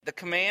the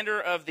commander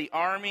of the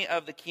army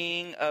of the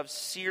king of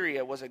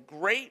Syria, was a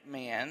great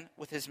man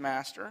with his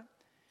master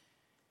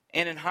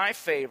and in high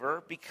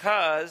favor.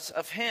 Because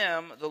of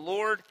him, the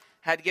Lord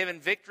had given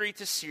victory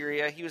to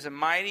Syria. He was a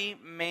mighty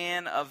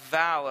man of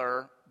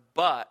valor,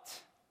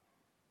 but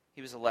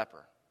he was a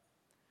leper.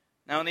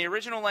 Now, in the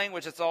original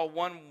language, it's all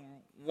one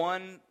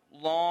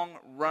long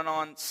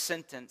run-on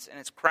sentence, and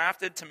it's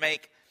crafted to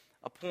make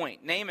a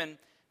point. Naaman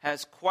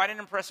has quite an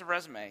impressive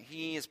resume.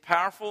 He is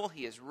powerful,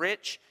 he is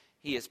rich,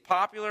 he is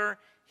popular,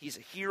 he's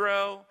a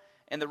hero,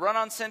 and the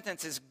run-on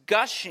sentence is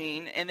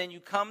gushing, and then you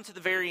come to the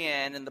very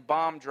end, and the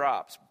bomb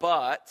drops.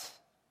 But,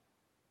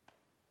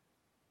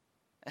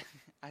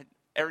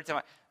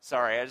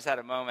 sorry, I just had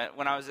a moment.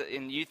 When I was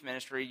in youth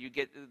ministry,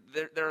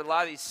 there are a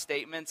lot of these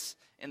statements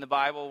in the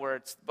Bible where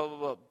it's blah, blah,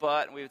 blah,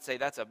 but, and we would say,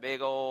 that's a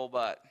big old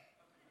but,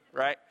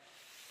 right?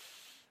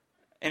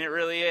 And it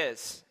really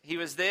is. He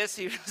was this,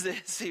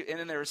 and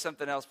then there was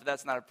something else, but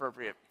that's not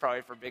appropriate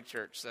probably for big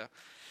church, so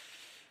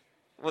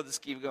we'll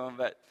just keep going.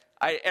 But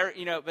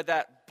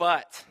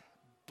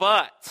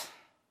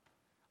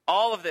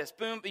all of this,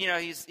 boom,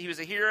 he was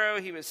a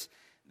hero, he was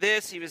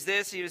this,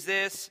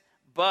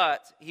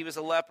 but he was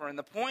a leper. And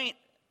the point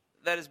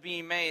that is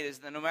being made is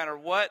that no matter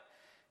what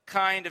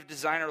kind of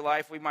designer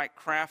life we might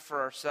craft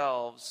for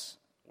ourselves,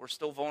 we're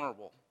still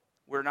vulnerable.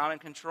 We're not in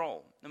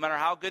control. No matter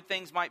how good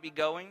things might be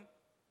going,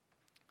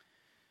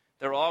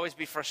 there will always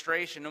be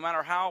frustration. No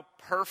matter how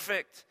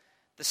perfect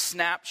the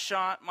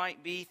snapshot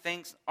might be,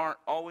 things aren't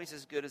always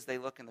as good as they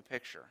look in the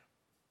picture.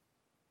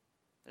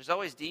 There's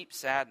always deep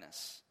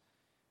sadness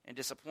and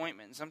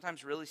disappointment, and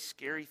sometimes really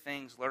scary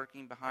things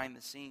lurking behind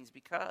the scenes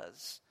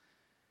because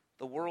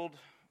the world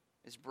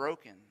is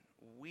broken.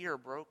 We are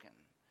broken.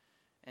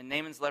 And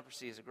Naaman's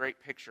leprosy is a great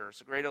picture.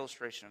 It's a great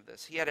illustration of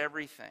this. He had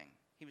everything.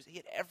 He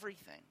had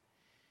everything.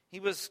 He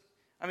was,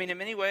 in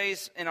many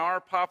ways, in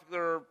our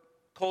popular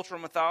cultural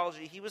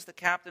mythology, he was the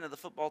captain of the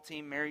football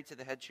team married to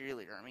the head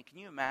cheerleader. Can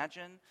you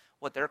imagine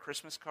what their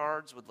Christmas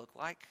cards would look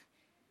like?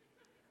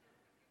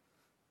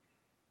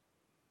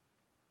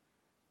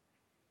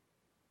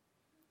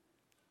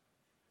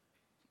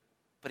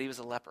 But he was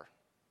a leper.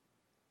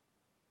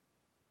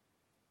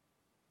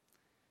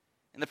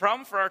 And the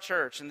problem for our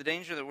church and the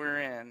danger that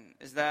we're in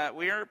is that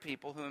we are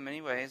people who in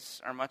many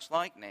ways are much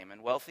like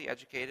Naaman, wealthy,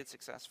 educated,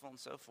 successful, and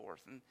so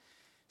forth. And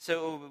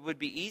so it would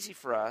be easy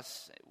for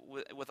us,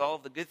 with all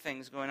of the good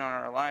things going on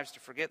in our lives, to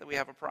forget that we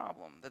have a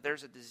problem, that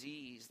there's a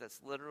disease that's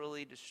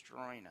literally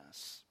destroying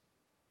us.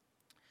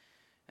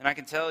 And I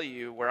can tell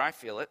you where I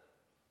feel it.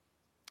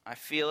 I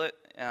feel it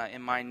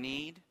in my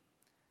need.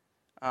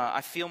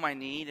 I feel my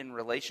need in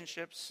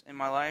relationships in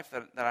my life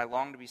that I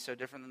long to be so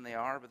different than they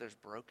are, but there's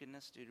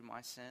brokenness due to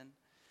my sin,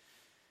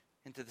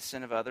 into the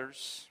sin of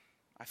others.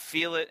 I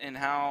feel it in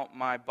how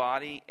my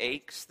body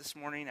aches this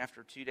morning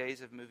after 2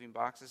 days of moving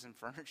boxes and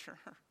furniture.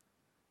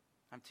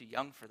 I'm too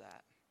young for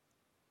that.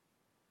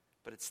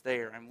 But it's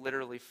there. I'm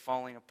literally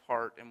falling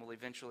apart and will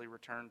eventually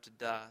return to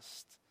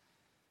dust.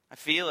 I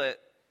feel it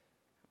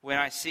when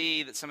I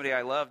see that somebody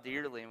I love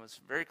dearly and was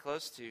very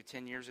close to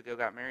 10 years ago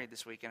got married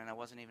this weekend and I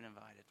wasn't even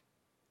invited.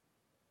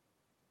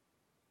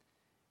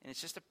 And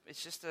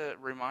it's just a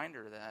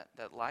reminder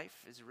that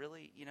life is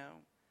really,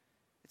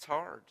 it's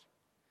hard.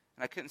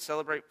 And I couldn't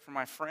celebrate for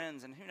my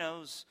friends, and who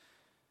knows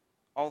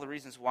all the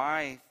reasons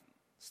why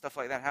stuff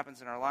like that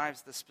happens in our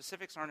lives. The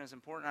specifics aren't as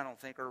important, I don't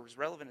think, or as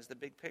relevant as the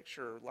big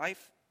picture.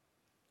 Life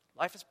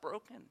is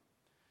broken.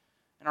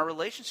 And our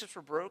relationships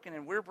are broken,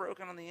 and we're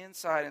broken on the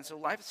inside. And so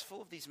life is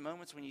full of these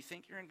moments when you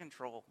think you're in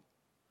control.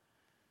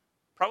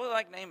 Probably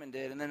like Naaman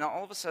did, and then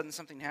all of a sudden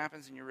something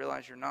happens and you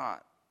realize you're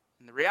not.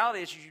 And the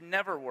reality is you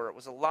never were. It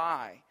was a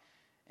lie.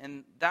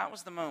 And that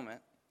was the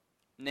moment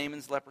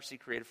Naaman's leprosy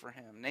created for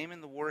him. Naaman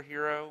the war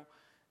hero,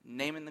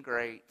 Naaman the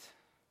great,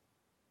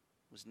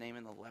 was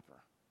Naaman the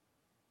leper.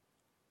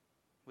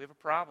 We have a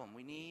problem.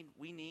 We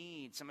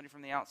need somebody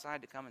from the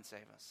outside to come and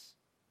save us.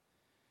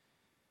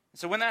 And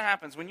so when that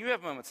happens, when you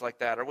have moments like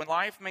that, or when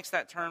life makes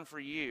that turn for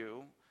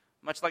you,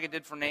 much like it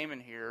did for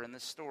Naaman here in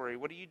this story,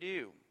 what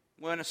do?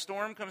 When a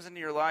storm comes into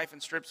your life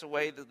and strips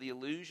away the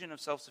illusion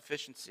of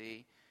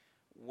self-sufficiency,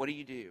 what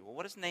do? Well,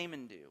 what does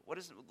Naaman do?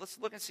 Let's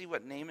look and see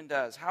what Naaman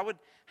does. How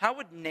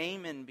would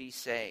Naaman be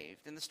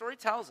saved? And the story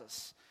tells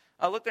us.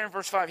 Look there in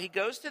verse 5. He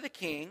goes to the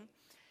king.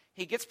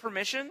 He gets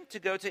permission to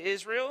go to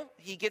Israel.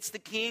 He gets the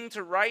king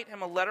to write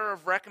him a letter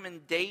of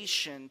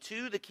recommendation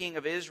to the king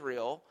of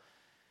Israel,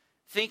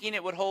 thinking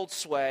it would hold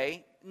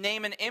sway.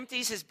 Naaman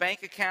empties his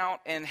bank account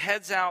and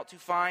heads out to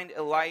find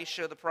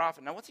Elisha the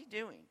prophet. Now, what's he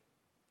doing?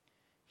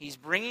 He's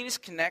bringing his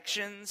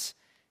connections,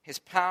 his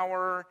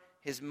power,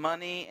 his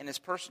money, and his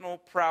personal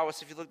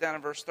prowess. If you look down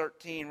in verse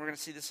 13, we're going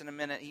to see this in a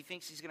minute. He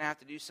thinks he's going to have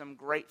to do some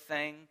great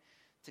thing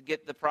to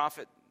get the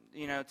prophet,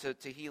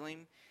 to heal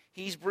him.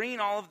 He's bringing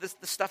all of this,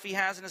 the stuff he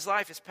has in his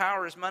life, his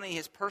power, his money,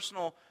 his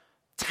personal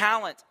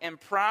talent and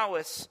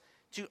prowess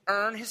to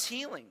earn his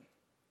healing.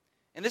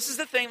 And this is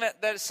the thing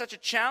that is such a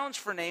challenge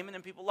for Naaman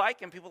and people like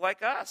him, people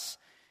like us,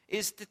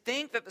 is to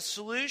think that the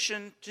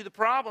solution to the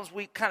problems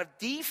we kind of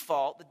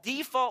the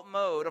default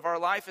mode of our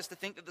life is to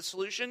think that the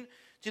solution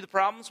to the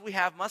problems we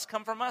have must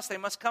come from us.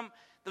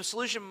 The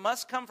solution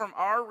must come from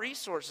our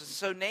resources.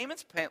 So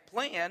Naaman's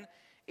plan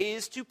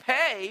is to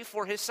pay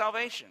for his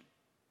salvation.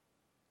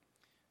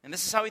 And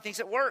this is how he thinks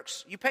it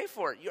works. You pay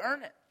for it. You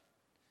earn it.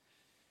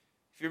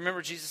 If you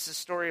remember Jesus'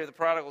 story of the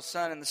prodigal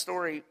son, and the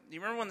story, do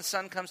you remember when the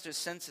son comes to his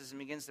senses and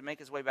begins to make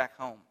his way back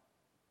home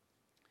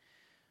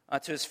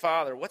to his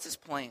father? What's his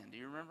plan? Do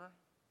you remember?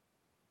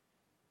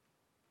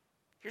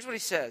 Here's what he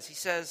says. He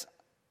says,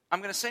 I'm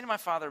going to say to my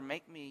father,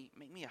 make me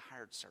a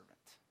hired servant.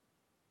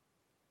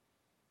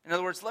 In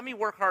other words, let me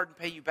work hard and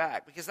pay you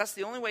back, because that's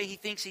the only way he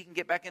thinks he can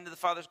get back into the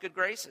Father's good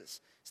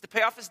graces, is to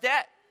pay off his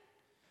debt.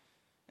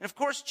 And of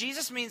course,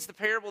 Jesus means the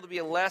parable to be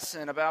a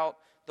lesson about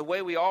the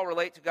way we all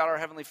relate to God our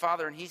Heavenly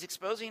Father, and he's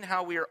exposing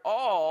how we are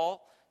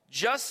all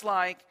just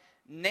like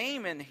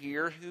Naaman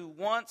here, who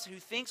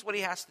thinks what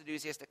he has to do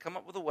is he has to come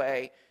up with a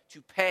way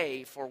to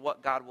pay for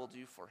what God will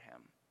do for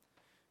him.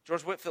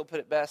 George Whitefield put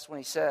it best when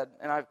he said,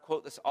 and I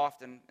quote this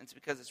often, and it's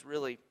because it's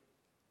really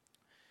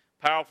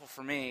powerful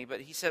for me,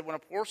 but he said, when a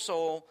poor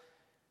soul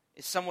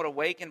is somewhat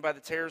awakened by the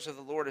terrors of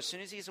the Lord, as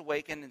soon as he's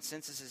awakened and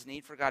senses his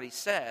need for God, he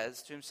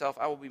says to himself,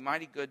 I will be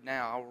mighty good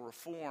now, I will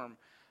reform,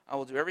 I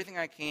will do everything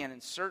I can,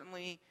 and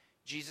certainly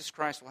Jesus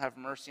Christ will have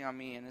mercy on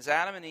me. And as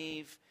Adam and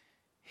Eve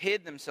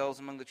hid themselves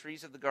among the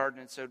trees of the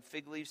garden and sewed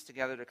fig leaves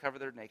together to cover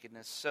their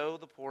nakedness, so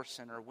the poor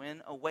sinner,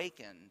 when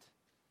awakened,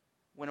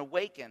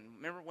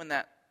 remember when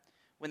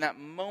that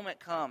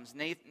moment comes,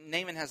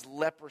 Naaman has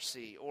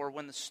leprosy, or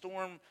when the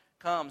storm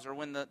comes, or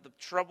when the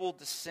trouble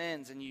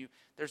descends, and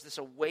there's this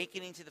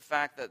awakening to the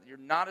fact that you're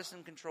not as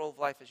in control of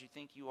life as you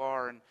think you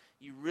are, and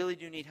you really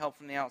do need help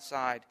from the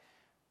outside.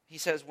 He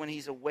says when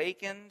he's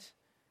awakened,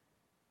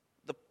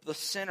 the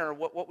sinner,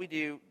 what we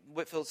do,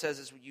 Whitefield says,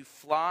 is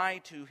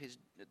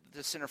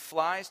the sinner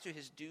flies to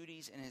his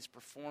duties and his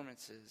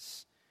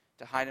performances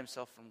to hide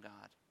himself from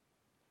God.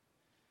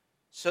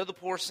 So the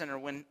poor sinner,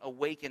 when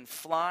awakened,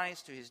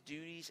 flies to his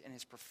duties and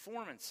his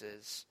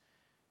performances.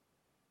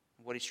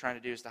 What he's trying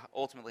to do is to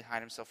ultimately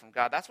hide himself from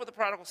God. That's what the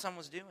prodigal son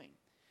was doing.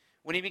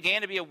 When he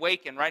began to be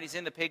awakened, right, he's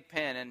in the pig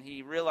pen, and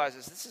he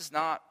realizes this is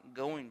not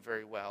going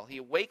very well. He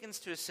awakens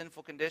to his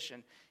sinful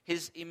condition.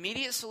 His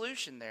immediate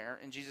solution there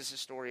in Jesus'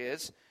 story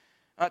is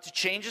to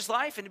change his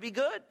life and to be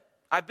good.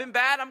 I've been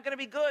bad, I'm going to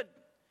be good.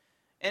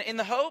 And in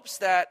the hopes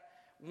that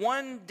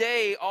one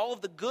day all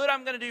of the good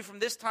I'm going to do from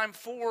this time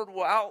forward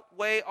will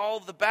outweigh all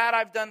of the bad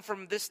I've done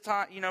from this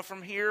time,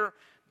 from here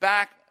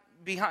back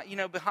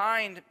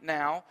behind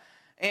now.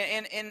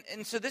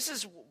 And so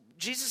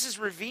Jesus is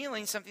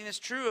revealing something that's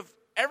true of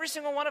every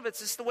single one of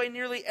us. It's the way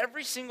nearly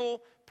every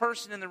single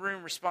person in the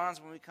room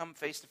responds when we come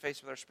face to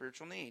face with our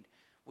spiritual need.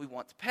 We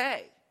want to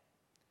pay.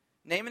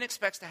 Naaman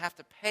expects to have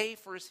to pay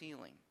for his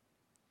healing.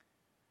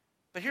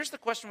 But here's the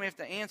question we have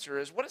to answer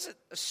is, what does it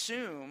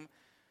assume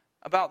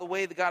about the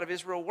way the God of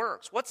Israel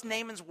works? What's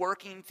Naaman's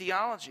working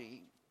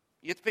theology?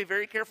 You have to pay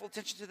very careful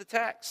attention to the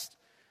text.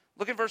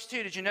 Look at verse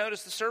 2. Did you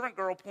notice the servant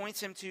girl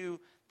points him to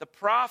the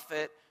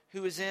prophet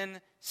who is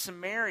in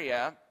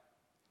Samaria?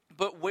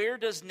 But where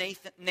does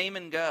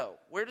Naaman go?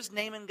 Where does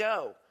Naaman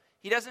go?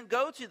 He doesn't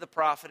go to the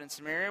prophet in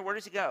Samaria. Where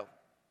does he go?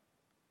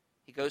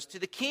 He goes to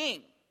the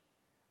king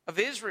of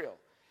Israel.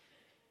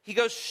 He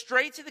goes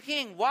straight to the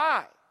king.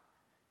 Why?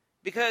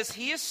 Because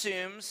he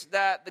assumes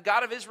that the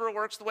God of Israel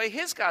works the way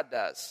his God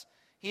does.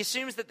 He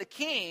assumes that the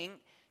king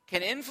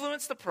can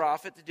influence the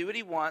prophet to do what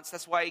he wants.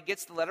 That's why he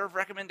gets the letter of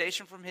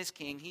recommendation from his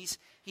king.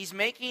 He's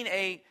making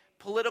a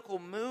political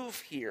move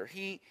here.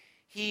 He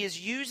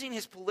is using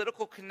his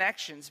political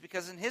connections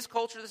because in his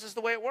culture, this is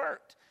the way it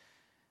worked.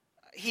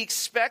 He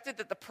expected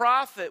that the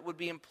prophet would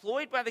be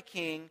employed by the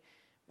king,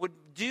 would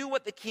do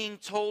what the king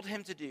told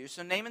him to do.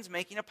 So Naaman's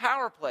making a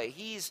power play.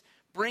 He's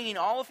bringing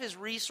all of his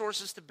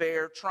resources to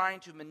bear, trying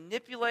to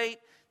manipulate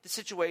the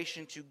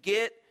situation to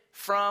get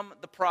from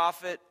the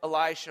prophet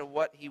Elisha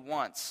what he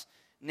wants.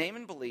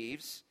 Naaman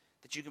believes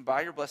that you can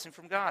buy your blessing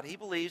from God. He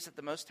believes that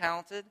the most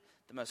talented,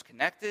 the most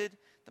connected,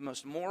 the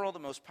most moral, the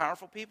most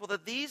powerful people,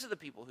 that these are the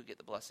people who get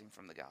the blessing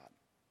from the God.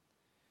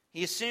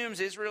 He assumes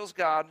Israel's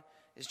God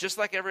is just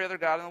like every other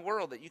God in the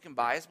world, that you can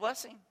buy his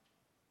blessing,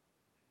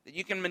 that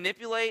you can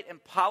manipulate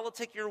and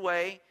politic your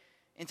way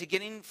into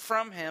getting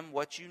from him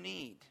what you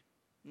need.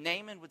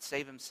 Naaman would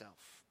save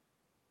himself.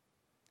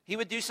 He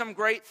would do some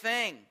great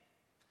thing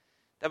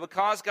that would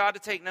cause God to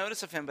take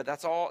notice of him, but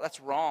that's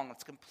wrong.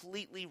 That's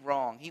completely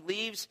wrong. He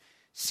leaves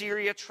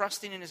Syria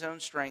trusting in his own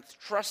strength,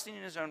 trusting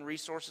in his own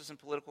resources and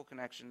political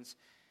connections,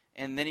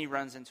 and then he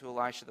runs into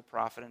Elisha the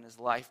prophet, and his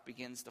life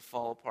begins to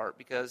fall apart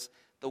because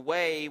the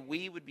way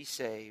we would be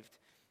saved,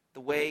 the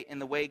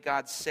way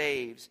God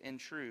saves in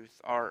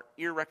truth are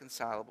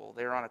irreconcilable.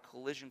 They're on a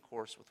collision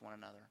course with one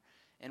another.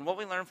 And what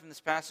we learn from this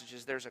passage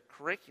is there's a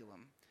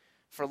curriculum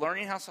for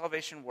learning how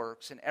salvation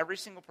works, and every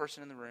single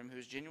person in the room who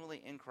is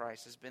genuinely in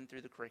Christ has been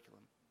through the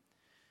curriculum.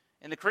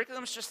 And the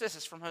curriculum is just this.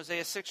 It's from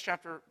Hosea 6,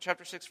 chapter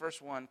 6, verse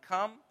 1.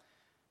 Come,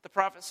 the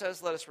prophet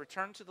says, let us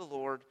return to the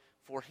Lord,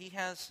 for he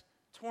has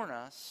torn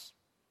us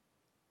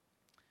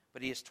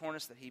but he has torn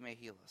us that he may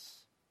heal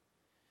us.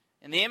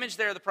 And the image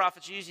there the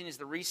prophet's using is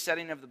the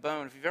resetting of the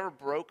bone. If you've ever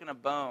broken a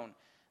bone,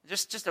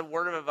 just a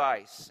word of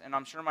advice, and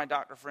I'm sure my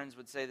doctor friends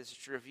would say this is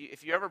true.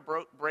 If you ever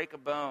break a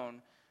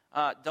bone,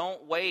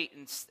 don't wait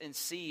and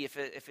see if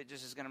it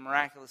just is going to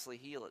miraculously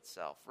heal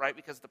itself, right?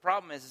 Because the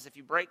problem is if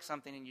you break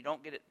something and you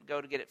don't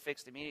go to get it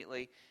fixed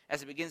immediately,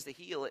 as it begins to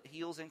heal, it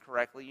heals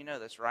incorrectly. You know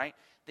this, right?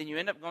 Then you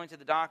end up going to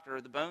the doctor.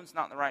 The bone's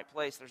not in the right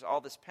place. There's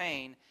all this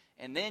pain,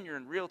 and then you're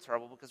in real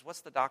trouble because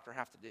what's the doctor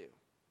have to do?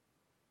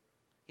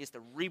 He has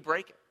to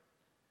re-break it.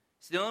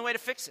 It's the only way to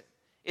fix it.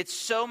 It's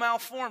so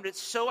malformed,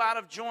 it's so out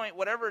of joint,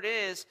 whatever it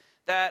is,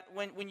 that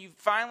when you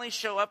finally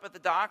show up at the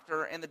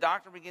doctor and the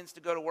doctor begins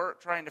to go to work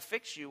trying to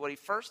fix you, what he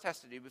first has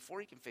to do before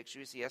he can fix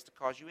you is he has to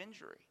cause you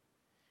injury.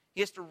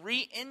 He has to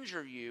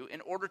re-injure you in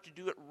order to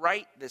do it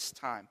right this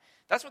time.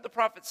 That's what the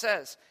prophet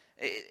says.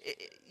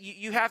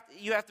 You have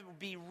to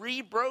be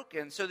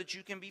re-broken so that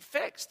you can be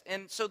fixed.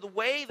 And so the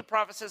way the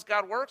prophet says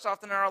God works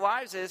often in our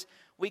lives is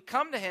we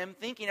come to him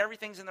thinking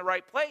everything's in the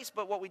right place,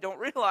 but what we don't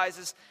realize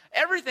is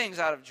everything's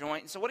out of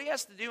joint. And so what he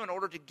has to do in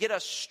order to get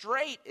us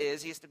straight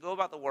is he has to go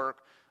about the work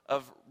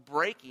of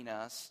breaking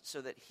us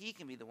so that he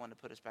can be the one to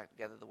put us back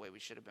together the way we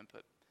should have been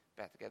put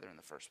back together in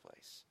the first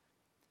place.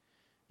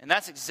 And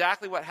that's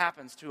exactly what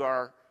happens to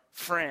our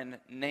friend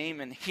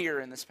Naaman here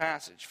in this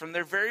passage. From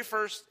their very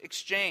first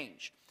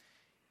exchange,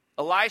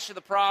 Elisha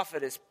the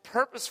prophet is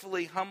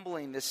purposefully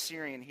humbling this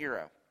Syrian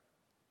hero.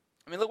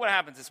 I mean, look what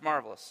happens. It's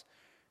marvelous.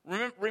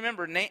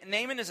 Remember,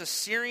 Naaman is a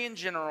Syrian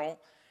general.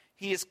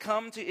 He has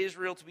come to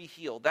Israel to be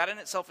healed. That in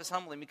itself is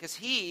humbling because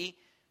he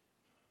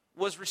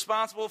was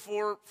responsible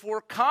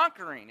for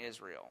conquering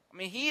Israel. I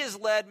mean, he has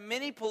led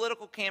many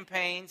political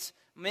campaigns,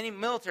 many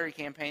military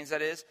campaigns,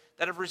 that is,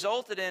 that have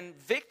resulted in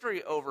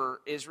victory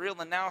over Israel.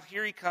 And now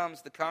here he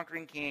comes, the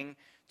conquering king,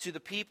 to the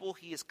people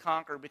he has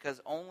conquered because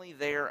only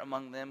there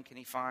among them can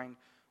he find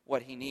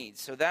what he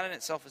needs. So that in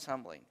itself is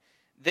humbling.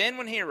 Then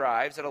when he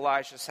arrives at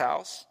Elisha's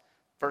house,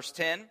 verse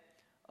 10,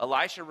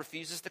 Elisha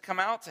refuses to come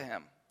out to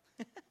him,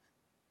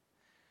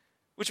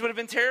 which would have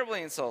been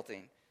terribly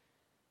insulting.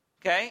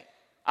 Okay?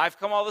 I've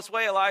come all this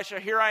way, Elisha,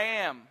 here I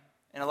am.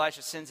 And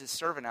Elisha sends his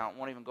servant out and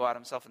won't even go out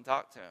himself and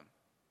talk to him.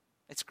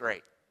 It's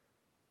great.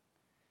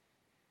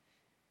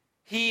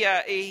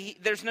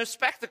 There's no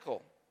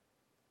spectacle,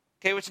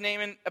 okay, which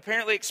Naaman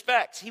apparently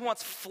expects. He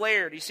wants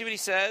flair. Do you see what he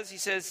says? He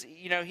says,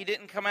 he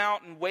didn't come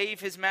out and wave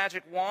his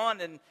magic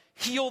wand and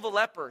heal the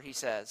leper, he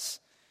says.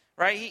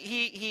 Right?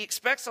 He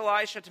expects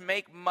Elisha to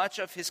make much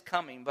of his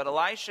coming, but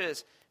Elisha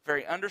is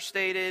very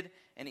understated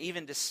and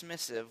even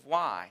dismissive.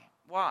 Why?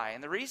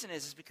 And the reason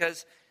is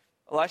because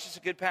Elisha's a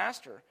good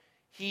pastor.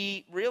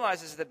 He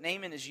realizes that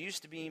Naaman is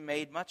used to being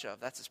made much of.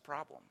 That's his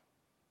problem.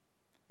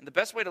 And the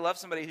best way to love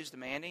somebody who's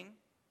demanding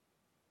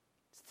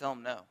is to tell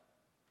them no.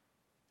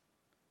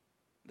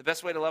 The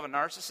best way to love a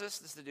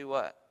narcissist is to do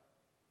what?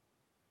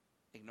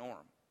 Ignore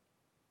him.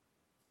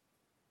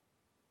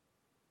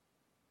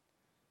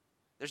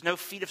 There's no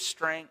feat of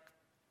strength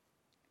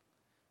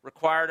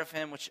required of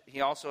him, which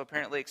he also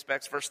apparently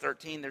expects. Verse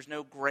 13, there's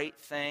no great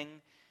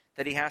thing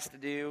that he has to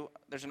do.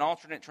 There's an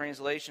alternate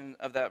translation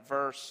of that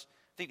verse.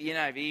 I think the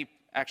NIV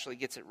actually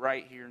gets it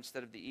right here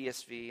instead of the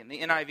ESV. And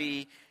the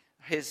NIV,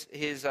 his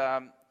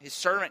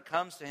servant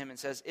comes to him and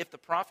says, if the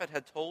prophet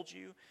had told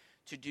you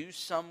to do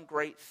some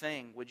great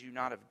thing, would you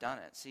not have done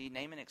it? See,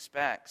 Naaman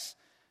expects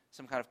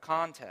some kind of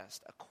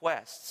contest, a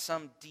quest,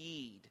 some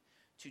deed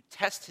to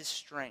test his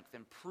strength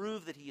and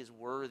prove that he is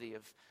worthy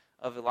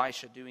of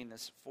Elisha doing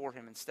this for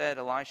him. Instead,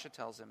 Elisha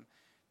tells him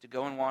to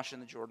go and wash in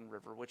the Jordan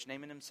River, which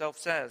Naaman himself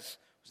says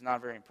was not a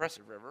very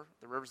impressive river.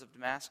 The rivers of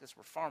Damascus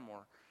were far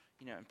more,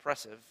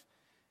 impressive.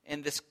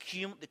 And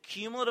the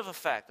cumulative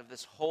effect of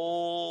this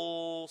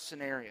whole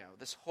scenario,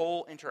 this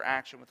whole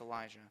interaction with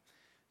Elijah,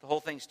 the whole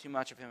thing's too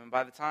much of him. And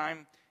by the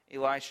time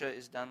Elisha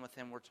is done with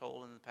him, we're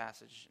told in the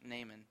passage,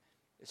 Naaman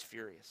is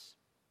furious.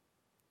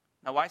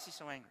 Now, why is he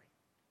so angry?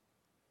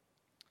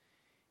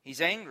 He's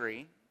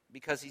angry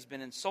because he's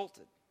been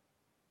insulted.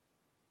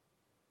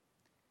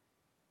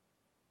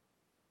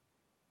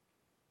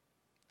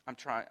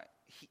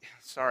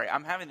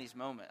 I'm having these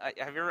moments.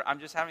 I'm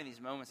just having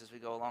these moments as we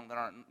go along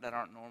that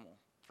aren't normal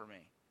for me.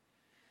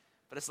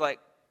 But it's like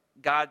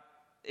God.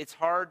 It's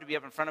hard to be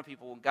up in front of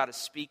people when God is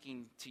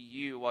speaking to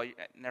you while you.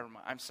 Never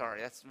mind. I'm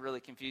sorry. That's really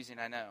confusing.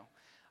 I know.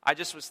 I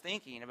just was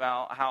thinking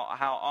about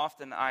how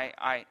often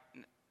I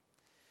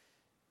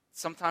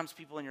sometimes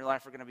people in your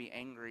life are going to be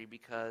angry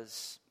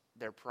because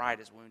their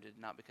pride is wounded,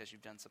 not because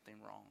you've done something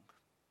wrong.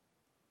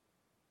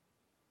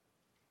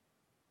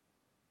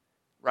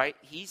 Right?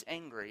 He's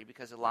angry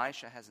because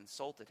Elisha has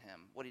insulted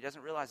him. What he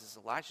doesn't realize is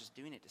Elisha's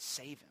doing it to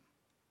save him.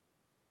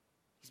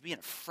 He's being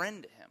a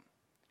friend to him.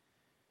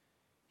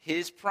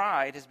 His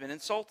pride has been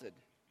insulted.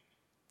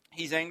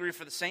 He's angry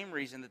for the same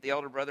reason that the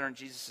elder brother in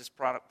Jesus'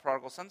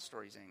 prodigal son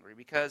story is angry,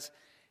 because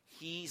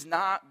he's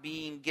not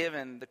being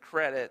given the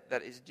credit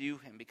that is due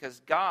him.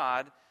 Because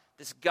God,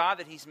 this God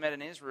that he's met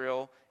in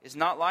Israel, is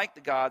not like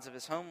the gods of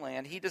his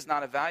homeland. He does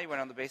not evaluate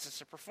on the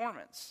basis of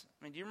performance.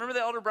 I mean, do you remember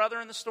the elder brother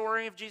in the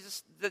story of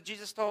Jesus that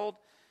Jesus told?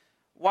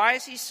 Why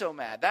is he so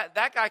mad?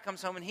 That guy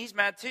comes home and he's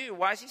mad too.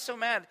 Why is he so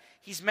mad?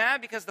 He's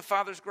mad because the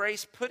Father's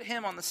grace put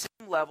him on the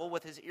same level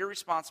with his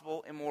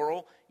irresponsible,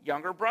 immoral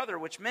younger brother,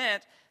 which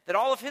meant that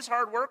all of his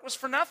hard work was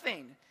for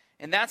nothing.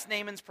 And that's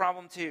Naaman's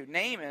problem too.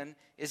 Naaman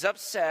is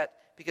upset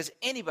because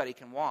anybody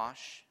can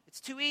wash. It's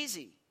too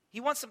easy.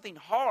 He wants something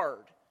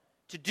hard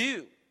to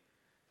do.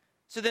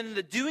 So then in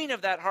the doing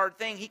of that hard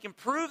thing, he can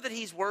prove that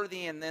he's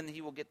worthy, and then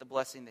he will get the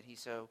blessing that he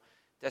so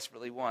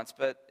desperately wants.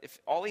 But if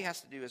all he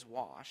has to do is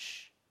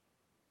wash,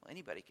 well,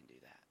 anybody can do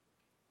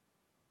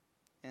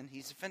that. And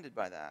he's offended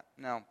by that.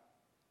 Now,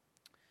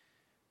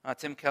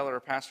 Tim Keller,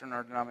 a pastor in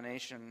our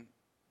denomination,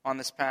 on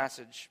this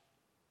passage,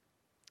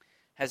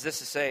 has this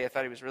to say. I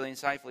thought he was really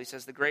insightful. He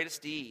says, the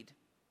greatest deed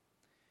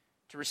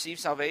to receive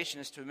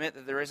salvation is to admit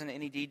that there isn't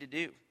any deed to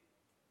do.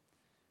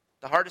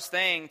 The hardest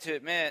thing is to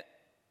admit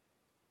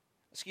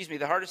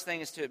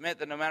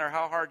that no matter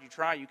how hard you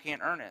try, you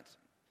can't earn it.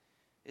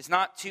 It's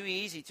not too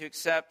easy to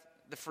accept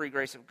the free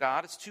grace of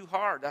God. It's too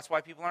hard. That's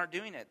why people aren't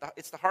doing it.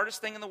 It's the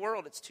hardest thing in the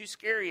world. It's too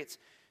scary. It's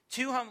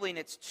too humbling.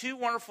 It's too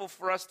wonderful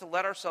for us to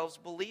let ourselves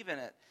believe in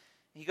it.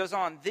 He goes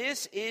on,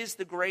 this is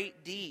the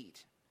great deed.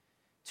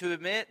 To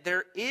admit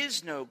there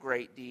is no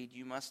great deed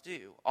you must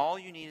do. All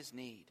you need is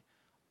need.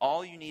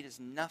 All you need is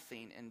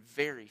nothing, and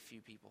very few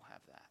people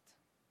have that.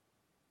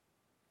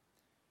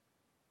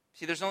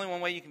 See, there's only one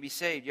way you can be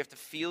saved. You have to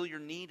feel your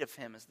need of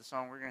him, as the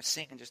song we're going to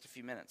sing in just a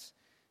few minutes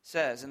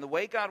says. And the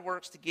way God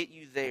works to get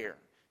you there,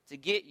 to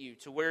get you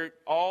to where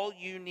all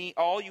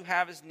you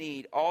have is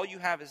need, all you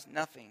have is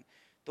nothing.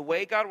 The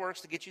way God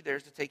works to get you there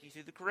is to take you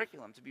through the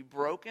curriculum, to be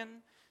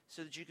broken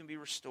so that you can be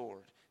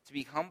restored, to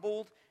be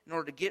humbled in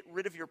order to get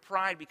rid of your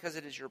pride, because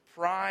it is your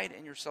pride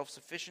and your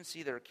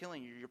self-sufficiency that are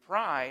killing you. Your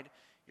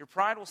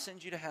pride will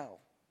send you to hell.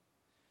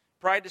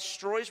 Pride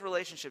destroys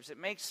relationships. It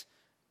makes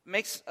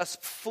us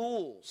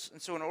fools.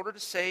 And so in order to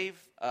save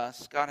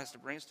us, God has to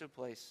bring us to a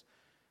place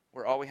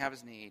where all we have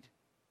is need,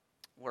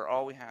 where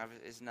all we have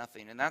is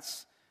nothing. And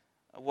that's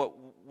what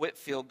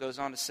Whitefield goes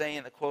on to say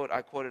in the quote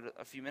I quoted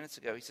a few minutes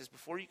ago. He says,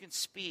 before you can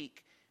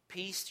speak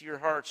peace to your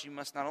hearts, you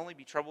must not only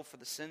be troubled for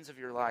the sins of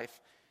your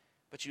life,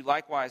 but you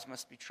likewise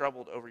must be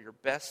troubled over your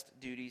best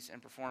duties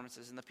and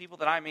performances. And the people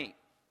that I meet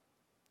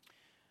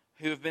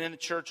who have been in the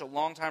church a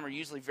long time are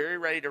usually very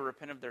ready to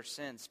repent of their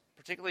sins,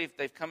 particularly if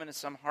they've come into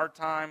some hard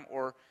time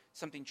or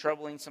something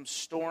troubling, some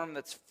storm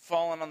that's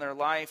fallen on their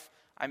life.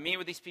 I meet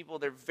with these people,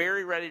 they're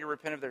very ready to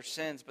repent of their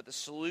sins, but the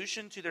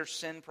solution to their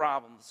sin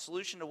problem, the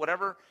solution to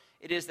whatever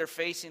it is they're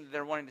facing that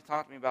they're wanting to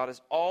talk to me about,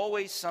 is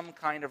always some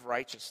kind of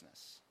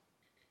righteousness.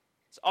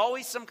 It's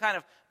always some kind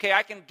of, okay,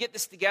 I can get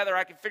this together,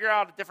 I can figure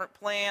out a different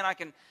plan, I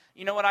can,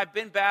 you know what, I've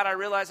been bad, I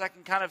realize I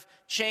can kind of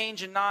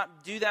change and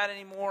not do that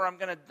anymore, I'm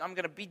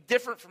gonna be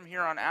different from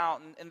here on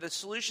out. And the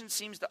solution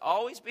seems to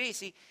always be,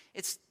 see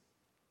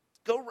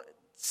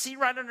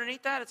right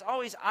underneath that, it's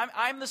always,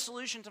 I'm the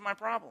solution to my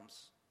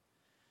problems.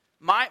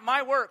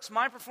 My works,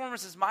 my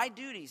performances, my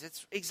duties.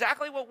 It's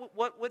exactly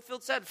what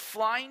Whitefield said,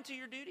 flying to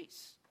your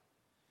duties.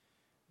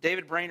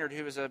 David Brainerd,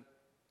 who was a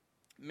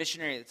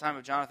missionary at the time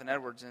of Jonathan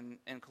Edwards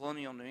in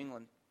colonial New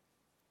England.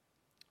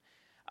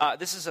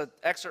 This is an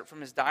excerpt from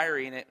his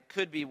diary, and it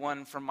could be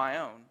one from my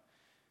own,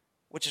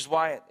 which is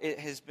why it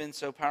has been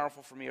so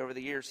powerful for me over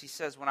the years. He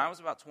says, when I was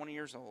about 20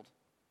 years old,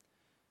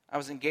 I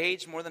was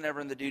engaged more than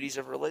ever in the duties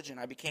of religion.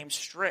 I became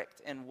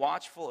strict and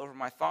watchful over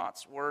my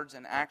thoughts, words,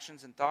 and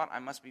actions, and thought I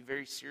must be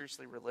very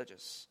seriously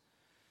religious.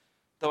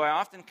 Though I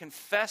often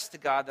confessed to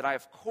God that I,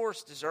 of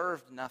course,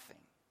 deserved nothing.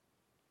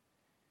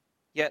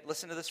 Yet,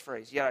 listen to this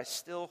phrase, yet I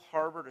still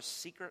harbored a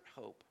secret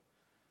hope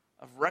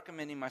of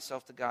recommending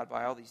myself to God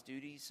by all these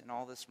duties and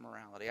all this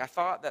morality. I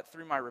thought that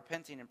through my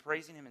repenting and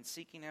praising him and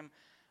seeking him,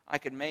 I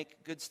could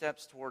make good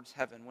steps towards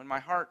heaven. When my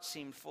heart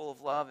seemed full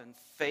of love and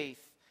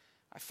faith,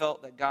 I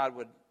felt that God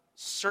would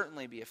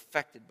certainly be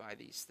affected by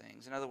these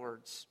things. In other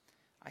words,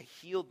 I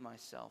healed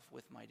myself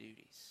with my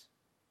duties.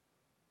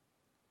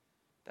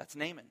 That's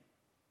Naaman.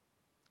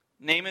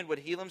 Naaman would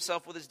heal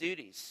himself with his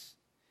duties.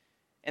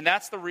 And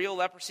that's the real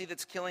leprosy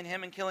that's killing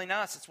him and killing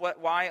us. It's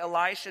why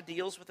Elisha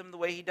deals with him the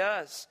way he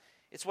does.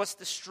 It's what's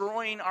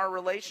destroying our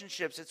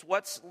relationships. It's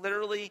what's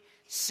literally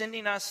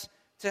sending us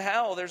to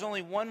hell. There's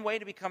only one way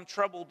to become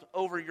troubled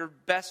over your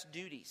best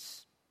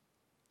duties.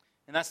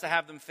 And that's to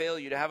have them fail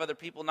you, to have other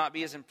people not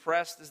be as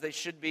impressed as they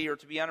should be, or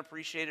to be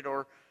unappreciated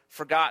or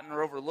forgotten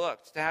or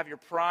overlooked, to have your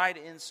pride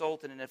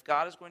insulted. And if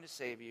God is going to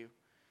save you,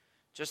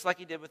 just like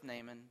he did with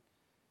Naaman,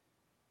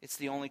 it's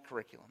the only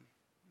curriculum.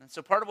 And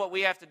so part of what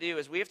we have to do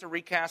is we have to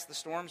recast the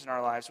storms in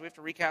our lives. We have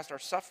to recast our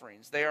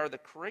sufferings. They are the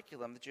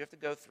curriculum that you have to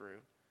go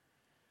through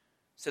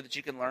so that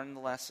you can learn the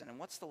lesson. And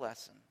what's the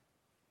lesson?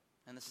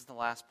 And this is the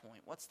last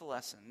point. What's the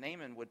lesson?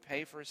 Naaman would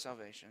pay for his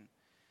salvation.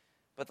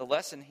 But the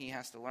lesson he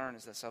has to learn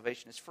is that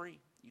salvation is free.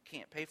 You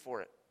can't pay for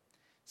it.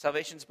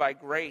 Salvation's by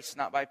grace,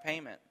 not by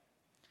payment.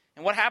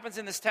 And what happens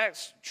in this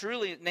text,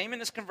 truly,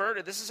 Naaman is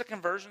converted. This is a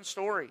conversion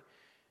story.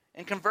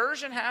 And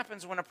conversion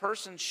happens when a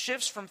person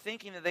shifts from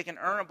thinking that they can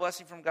earn a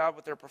blessing from God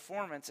with their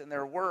performance and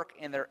their work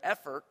and their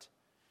effort.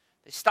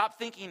 They stop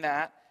thinking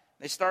that.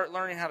 They start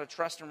learning how to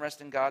trust and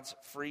rest in God's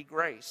free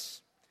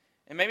grace.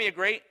 And maybe a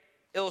great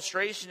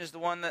illustration is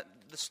the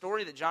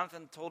story that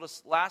Jonathan told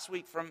us last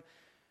week from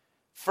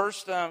 1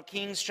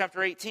 Kings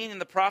chapter 18 and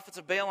the prophets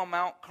of Baal on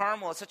Mount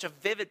Carmel. It's such a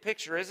vivid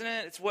picture, isn't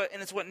it? It's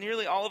what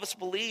nearly all of us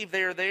believe.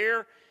 They are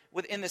there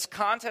in this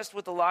contest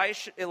with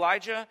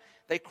Elijah.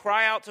 They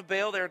cry out to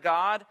Baal, their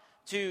God,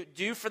 to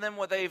do for them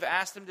what they've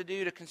asked him to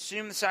do, to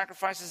consume the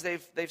sacrifices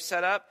they've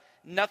set up.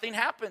 Nothing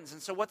happens.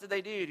 And so what did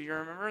they do? Do you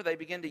remember? They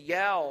begin to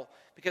yell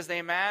because they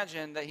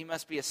imagine that he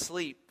must be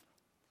asleep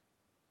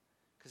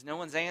because no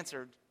one's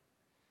answered.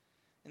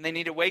 And they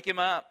need to wake him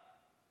up.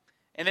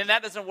 And then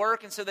that doesn't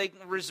work, and so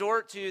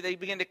they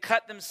begin to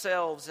cut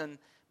themselves and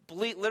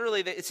bleed.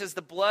 Literally, it says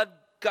the blood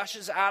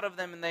gushes out of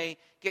them, and they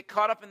get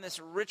caught up in this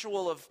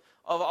ritual of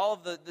all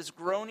of this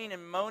groaning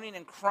and moaning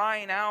and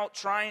crying out.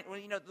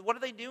 What are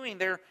they doing?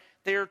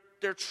 They're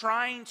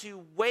trying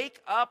to wake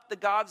up the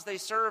gods they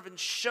serve and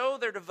show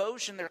their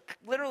devotion. They're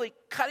literally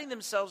cutting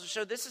themselves to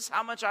show, this is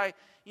how much I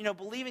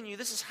believe in you.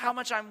 This is how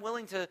much I'm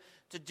willing to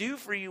do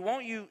for you.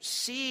 Won't you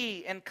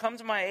see and come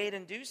to my aid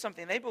and do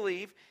something? They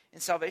believe in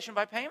salvation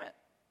by payment.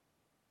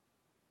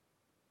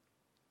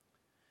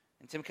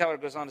 And Tim Keller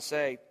goes on to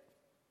say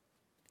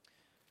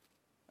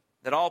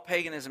that all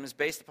paganism is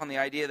based upon the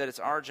idea that it's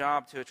our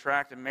job to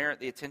attract and merit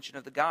the attention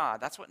of the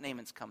God. That's what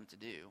Naaman's come to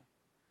do.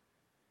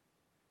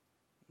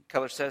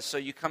 Keller says, so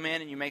you come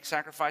in and you make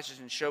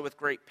sacrifices and show with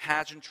great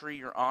pageantry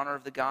your honor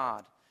of the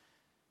God.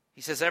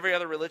 He says every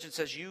other religion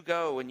says you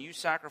go and you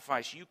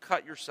sacrifice, you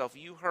cut yourself,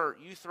 you hurt,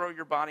 you throw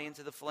your body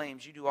into the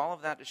flames. You do all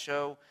of that to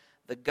show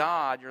the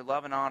God your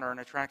love and honor and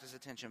attract his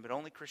attention. But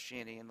only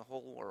Christianity in the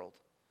whole world,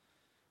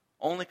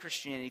 only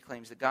Christianity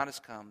claims that God has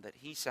come, that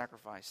he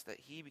sacrificed, that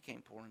he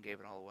became poor and gave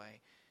it all away,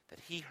 that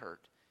he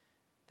hurt,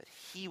 that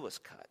he was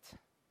cut,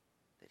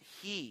 that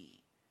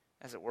he,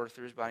 as it were,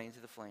 threw his body into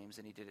the flames,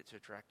 and he did it to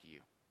attract you.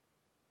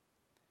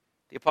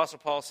 The Apostle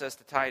Paul says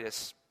to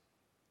Titus,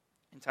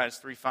 in Titus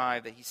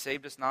 3:5, that he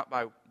saved us not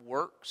by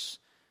works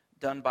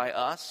done by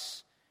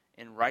us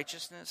in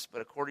righteousness,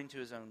 but according to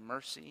his own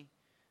mercy,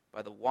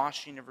 by the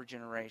washing of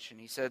regeneration.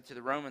 He said to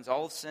the Romans,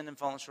 all have sinned and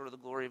fallen short of the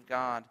glory of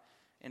God,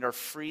 and are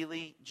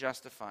freely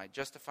justified.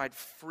 Justified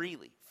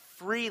freely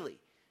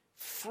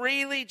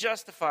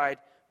justified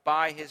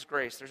by his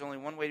grace. There's only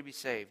one way to be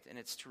saved, and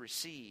it's to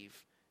receive,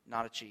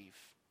 not achieve.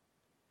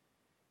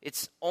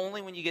 It's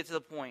only when you get to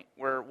the point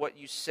where what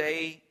you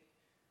say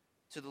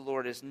to the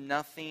Lord is,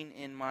 nothing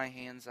in my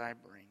hands I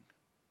bring.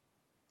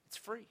 It's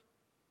free.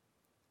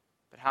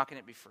 But how can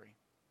it be free?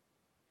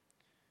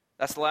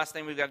 That's the last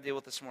thing we've got to deal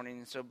with this morning.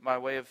 And so by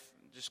way of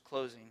just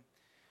closing,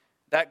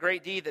 that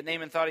great deed that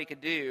Naaman thought he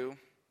could do,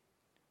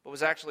 but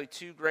was actually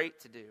too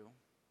great to do.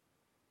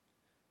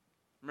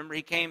 Remember,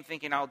 he came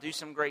thinking, I'll do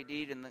some great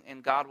deed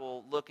and God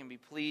will look and be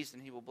pleased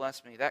and he will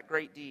bless me. That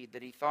great deed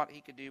that he thought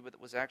he could do, but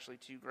that was actually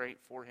too great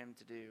for him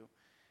to do,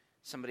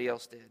 somebody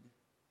else did.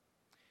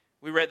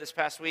 We read this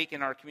past week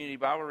in our community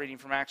Bible reading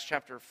from Acts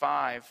chapter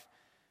 5,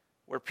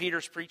 where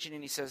Peter's preaching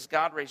and he says,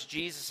 God raised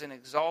Jesus and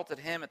exalted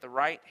him at the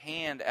right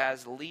hand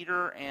as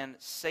leader and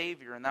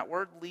savior. And that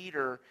word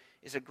leader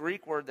is a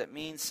Greek word that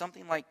means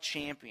something like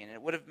champion.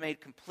 It would have made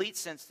complete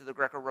sense to the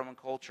Greco-Roman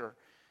culture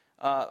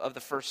of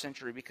the first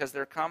century, because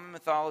their common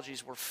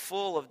mythologies were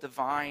full of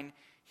divine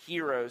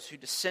heroes who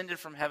descended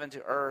from heaven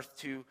to earth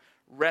to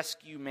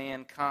rescue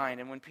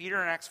mankind. And when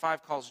Peter in Acts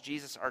 5 calls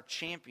Jesus our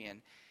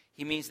champion,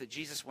 he means that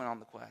Jesus went on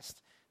the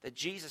quest, that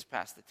Jesus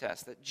passed the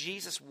test, that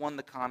Jesus won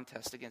the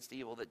contest against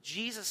evil, that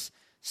Jesus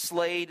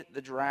slayed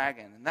the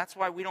dragon. And that's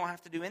why we don't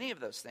have to do any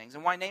of those things,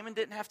 and why Naaman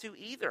didn't have to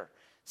either.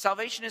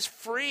 Salvation is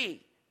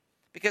free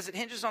because it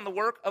hinges on the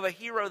work of a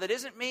hero that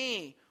isn't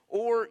me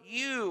or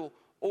you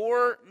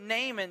or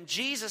Naaman.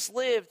 Jesus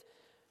lived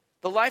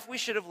the life we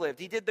should have lived.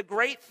 He did the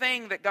great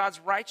thing that God's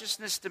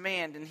righteousness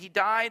demanded, and he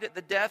died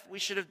the death we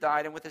should have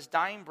died. And with his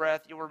dying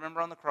breath, you'll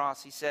remember on the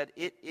cross, he said,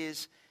 it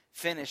is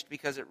finished,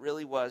 because it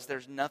really was.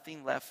 There's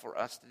nothing left for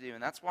us to do.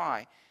 And that's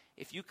why,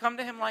 if you come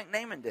to him like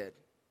Naaman did,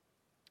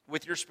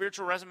 with your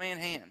spiritual resume in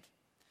hand,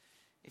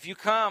 if you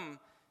come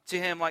to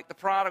him like the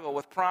prodigal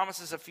with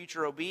promises of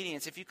future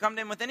obedience, if you come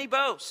to him with any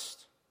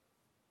boast,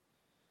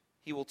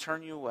 he will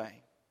turn you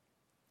away.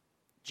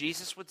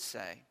 Jesus would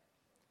say,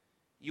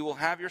 you will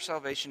have your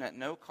salvation at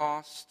no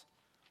cost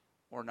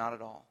or not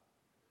at all.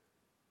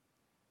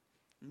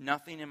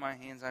 Nothing in my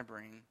hands I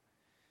bring,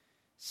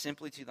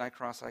 simply to thy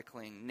cross I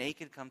cling.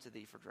 Naked come to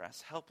thee for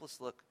dress, helpless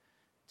look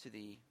to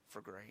thee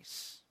for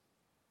grace.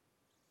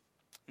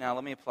 Now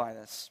let me apply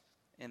this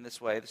in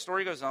this way. The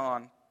story goes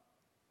on.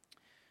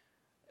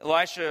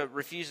 Elisha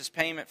refuses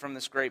payment from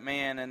this great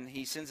man, and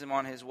he sends him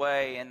on his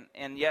way.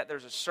 And yet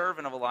there's a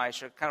servant of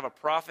Elisha, kind of a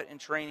prophet in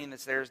training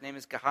that's there. His name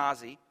is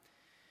Gehazi.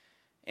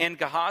 And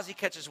Gehazi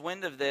catches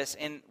wind of this,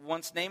 and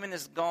once Naaman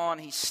is gone,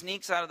 he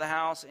sneaks out of the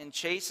house and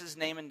chases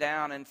Naaman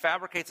down and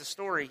fabricates a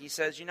story. He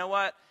says, you know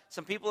what?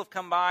 Some people have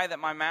come by that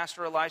my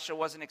master Elisha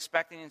wasn't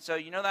expecting, and so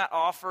you know that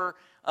offer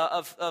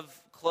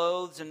of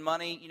clothes and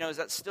money, is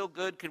that still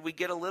good? Could we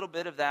get a little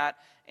bit of that?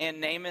 And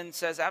Naaman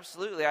says,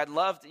 absolutely. I'd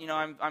love to,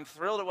 I'm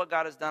thrilled at what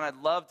God has done.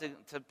 I'd love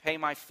to pay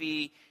my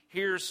fee.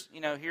 Here's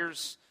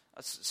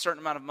a certain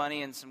amount of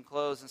money and some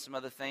clothes and some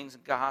other things.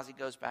 And Gehazi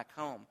goes back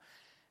home.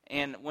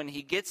 And when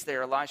he gets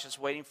there, Elisha's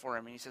waiting for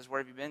him. And he says, where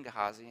have you been,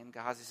 Gehazi? And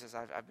Gehazi says,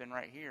 I've been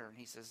right here. And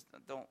he says,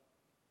 don't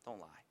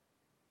lie.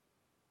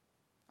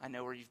 I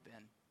know where you've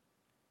been.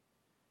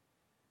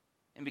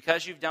 And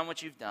because you've done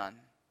what you've done,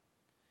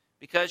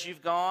 because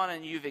you've gone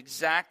and you've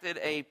exacted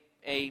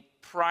a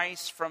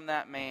price from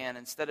that man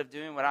instead of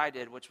doing what I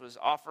did, which was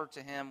offer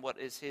to him what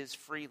is his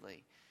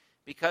freely,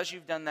 because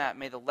you've done that,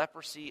 may the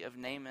leprosy of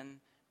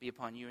Naaman be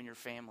upon you and your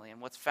family. And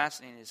what's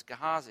fascinating is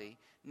Gehazi,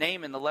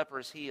 Naaman the leper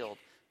is healed.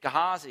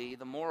 Gehazi,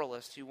 the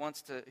moralist who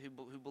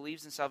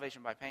believes in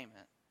salvation by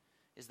payment,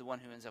 is the one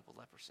who ends up with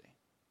leprosy.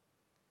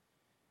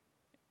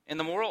 And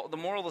the moral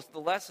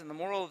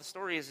of the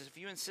story is if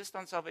you insist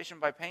on salvation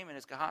by payment,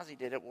 as Gehazi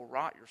did, it will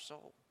rot your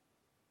soul.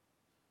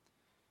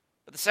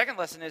 But the second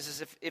lesson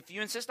is if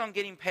you insist on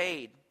getting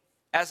paid,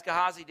 as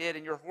Gehazi did,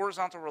 in your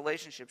horizontal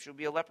relationships, you'll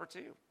be a leper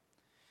too.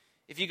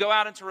 If you go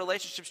out into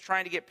relationships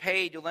trying to get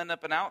paid, you'll end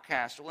up an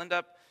outcast. You'll end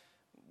up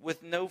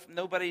with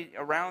nobody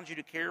around you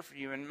to care for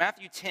you. In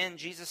Matthew 10,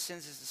 Jesus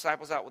sends his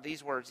disciples out with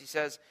these words. He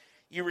says,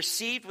 you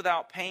received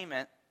without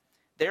payment,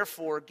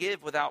 therefore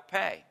give without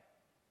pay.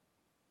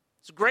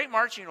 It's great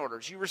marching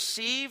orders. You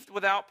received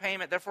without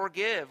payment, therefore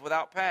give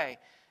without pay.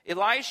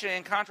 Elisha,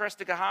 in contrast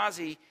to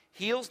Gehazi,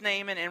 heals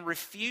Naaman and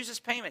refuses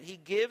payment. He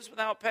gives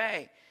without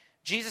pay.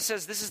 Jesus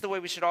says this is the way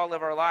we should all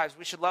live our lives.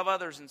 We should love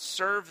others and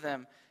serve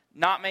them,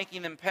 not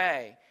making them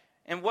pay.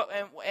 And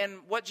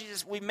what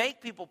Jesus, we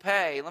make people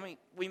pay.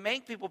 We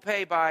make people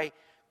pay by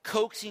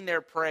coaxing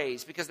their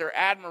praise because their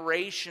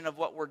admiration of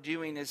what we're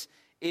doing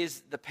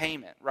is the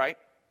payment, right?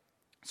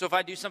 So if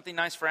I do something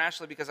nice for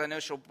Ashley because I know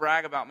she'll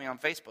brag about me on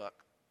Facebook,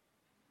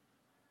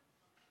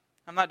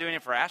 I'm not doing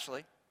it for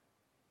Ashley.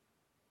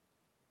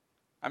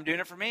 I'm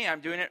doing it for me.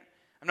 I'm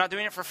not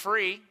doing it for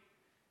free.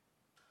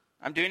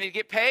 I'm doing it to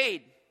get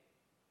paid.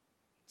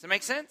 Does that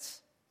make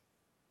sense?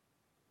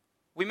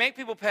 We make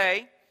people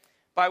pay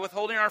by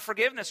withholding our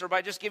forgiveness or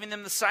by just giving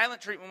them the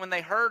silent treatment when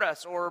they hurt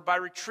us or by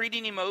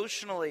retreating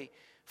emotionally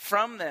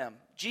from them.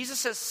 Jesus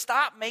says,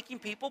 stop making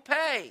people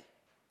pay.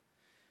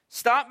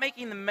 Stop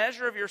making the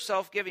measure of your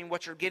self-giving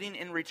what you're getting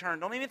in return.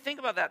 Don't even think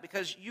about that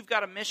because you've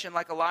got a mission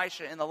like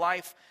Elisha in the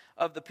life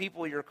of the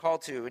people you're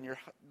called to, in your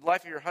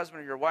life of your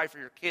husband or your wife or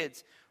your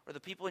kids or the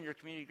people in your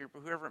community group or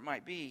whoever it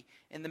might be.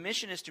 And the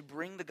mission is to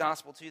bring the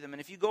gospel to them.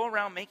 And if you go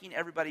around making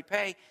everybody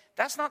pay,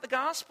 that's not the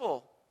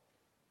gospel.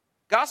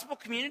 Gospel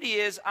community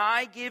is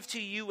I give to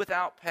you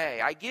without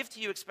pay. I give to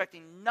you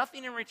expecting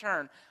nothing in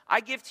return. I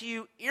give to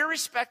you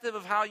irrespective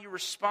of how you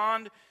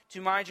respond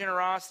to my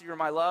generosity or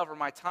my love or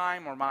my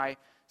time or my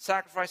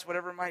sacrifice,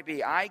 whatever it might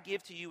be. I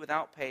give to you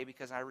without pay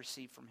because I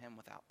receive from him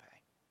without pay.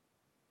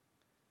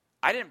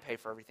 I didn't pay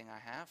for everything I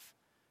have.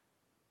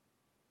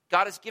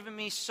 God has given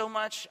me so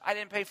much. I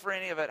didn't pay for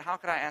any of it. How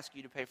could I ask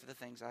you to pay for the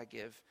things I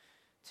give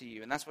to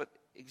you? And that's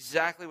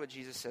exactly what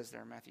Jesus says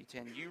there in Matthew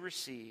 10. You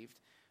received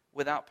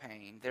without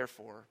paying,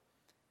 therefore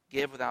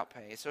give without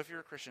pay. So if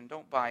you're a Christian,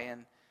 don't buy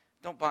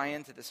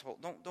into this whole,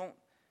 don't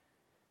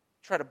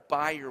try to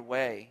buy your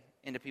way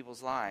into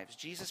people's lives.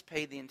 Jesus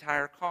paid the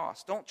entire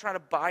cost. Don't try to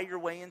buy your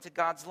way into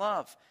God's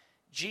love.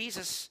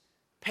 Jesus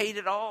paid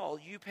it all.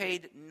 You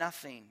paid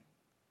nothing.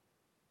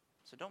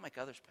 So don't make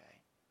others pay.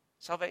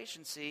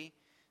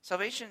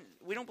 Salvation,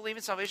 we don't believe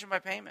in salvation by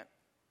payment.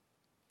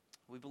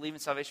 We believe in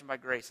salvation by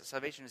grace. That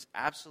salvation is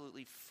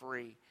absolutely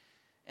free.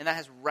 And that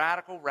has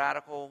radical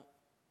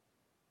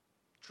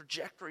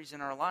trajectories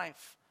in our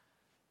life.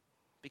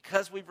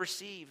 Because we've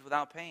received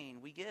without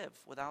paying, we give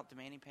without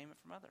demanding payment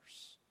from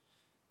others.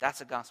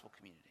 That's a gospel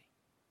community.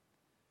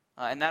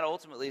 And that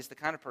ultimately is the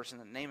kind of person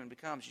that Naaman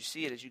becomes. You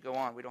see it as you go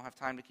on. We don't have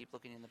time to keep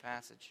looking in the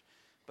passage.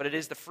 But it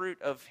is the fruit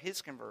of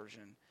his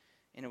conversion,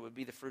 and it would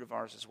be the fruit of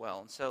ours as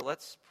well. And so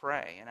let's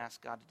pray and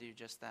ask God to do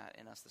just that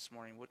in us this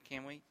morning.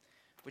 Can we?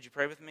 Would you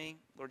pray with me?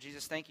 Lord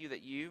Jesus, thank you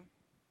that you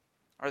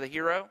are the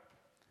hero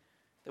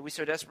that we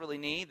so desperately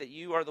need, that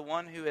you are the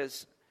one who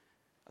has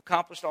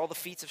accomplished all the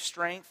feats of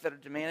strength that are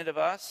demanded of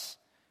us,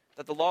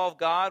 that the law of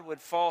God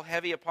would fall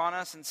heavy upon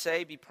us and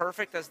say, be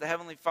perfect as the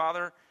Heavenly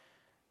Father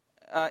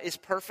is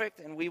perfect,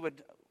 and we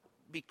would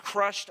be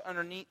crushed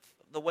underneath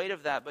the weight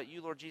of that. But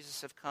you, Lord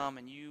Jesus, have come,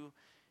 and you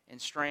in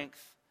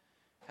strength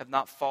have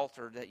not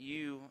faltered, that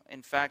you,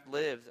 in fact,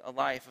 lived a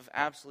life of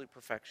absolute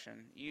perfection.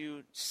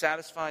 You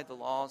satisfied the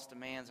law's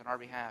demands on our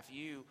behalf.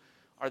 You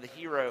are the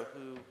hero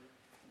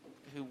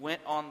who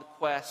went on the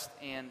quest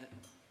and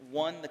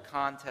won the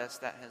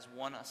contest that has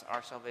won us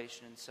our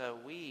salvation. And so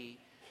we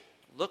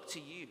look to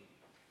you.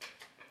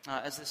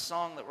 As this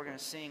song that we're going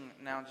to sing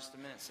now in just a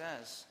minute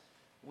says,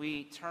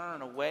 we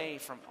turn away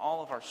from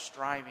all of our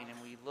striving and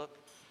we look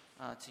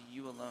to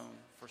you alone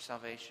for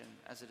salvation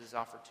as it is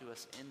offered to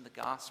us in the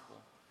gospel.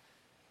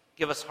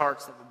 Give us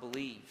hearts that will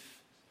believe,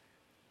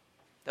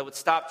 that would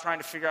stop trying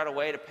to figure out a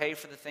way to pay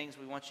for the things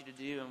we want you to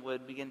do and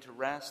would begin to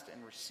rest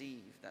and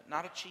receive.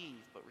 Not achieve,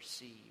 but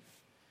receive.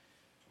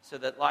 So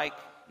that like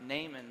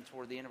Naaman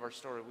toward the end of our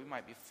story, we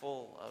might be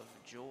full of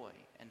joy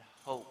and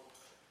hope,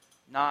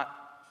 not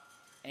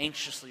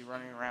anxiously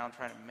running around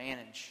trying to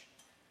manage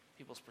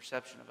people's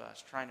perception of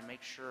us, trying to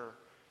make sure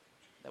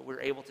that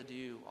we're able to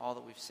do all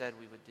that we've said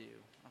we would do.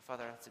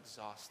 Father, that's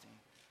exhausting,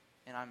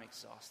 and I'm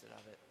exhausted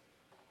of it.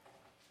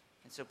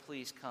 And so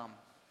please come.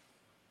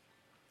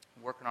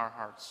 Work in our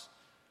hearts,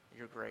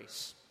 your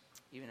grace,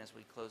 even as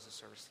we close the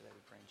service today. We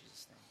pray in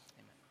Jesus' name.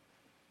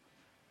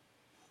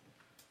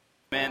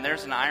 Amen. Man,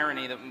 there's an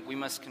irony that we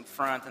must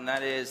confront, and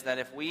that is that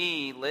if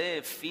we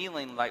live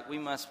feeling like we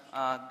must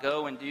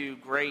go and do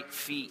great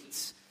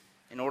feats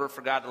in order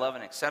for God to love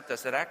and accept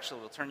us, that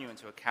actually will turn you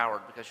into a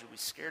coward because you'll be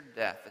scared to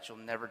death that you'll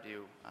never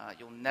do.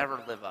 You'll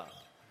never live up.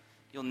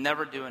 You'll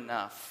never do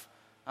enough.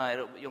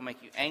 You'll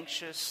make you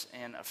anxious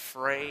and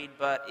afraid.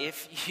 But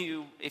if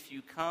you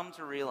come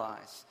to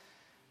realize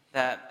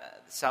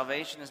that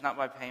salvation is not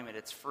by payment,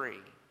 it's free,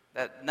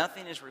 that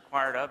nothing is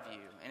required of you,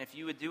 and if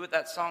you would do what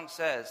that song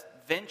says,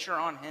 venture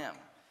on him,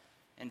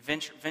 and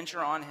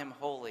venture on him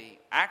wholly,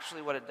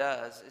 actually what it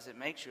does is it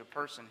makes you a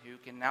person who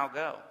can now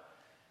go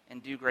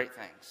and do great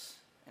things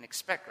and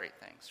expect great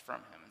things from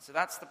him. And so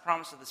that's the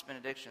promise of this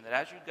benediction, that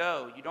as you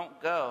go, you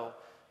don't go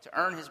to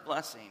earn his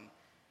blessing.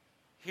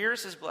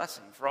 Here's his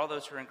blessing for all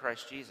those who are in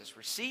Christ Jesus.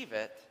 Receive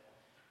it,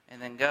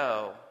 and then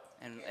go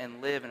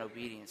and live in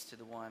obedience to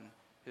the one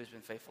who has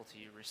been faithful to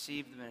you.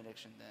 Receive the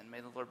benediction then.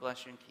 May the Lord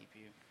bless you and keep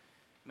you.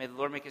 May the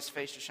Lord make his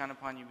face to shine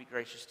upon you and be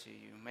gracious to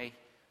you. May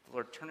the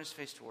Lord turn his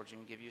face towards you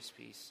and give you his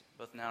peace,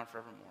 both now and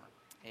forevermore.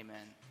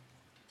 Amen.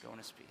 Go in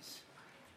his peace.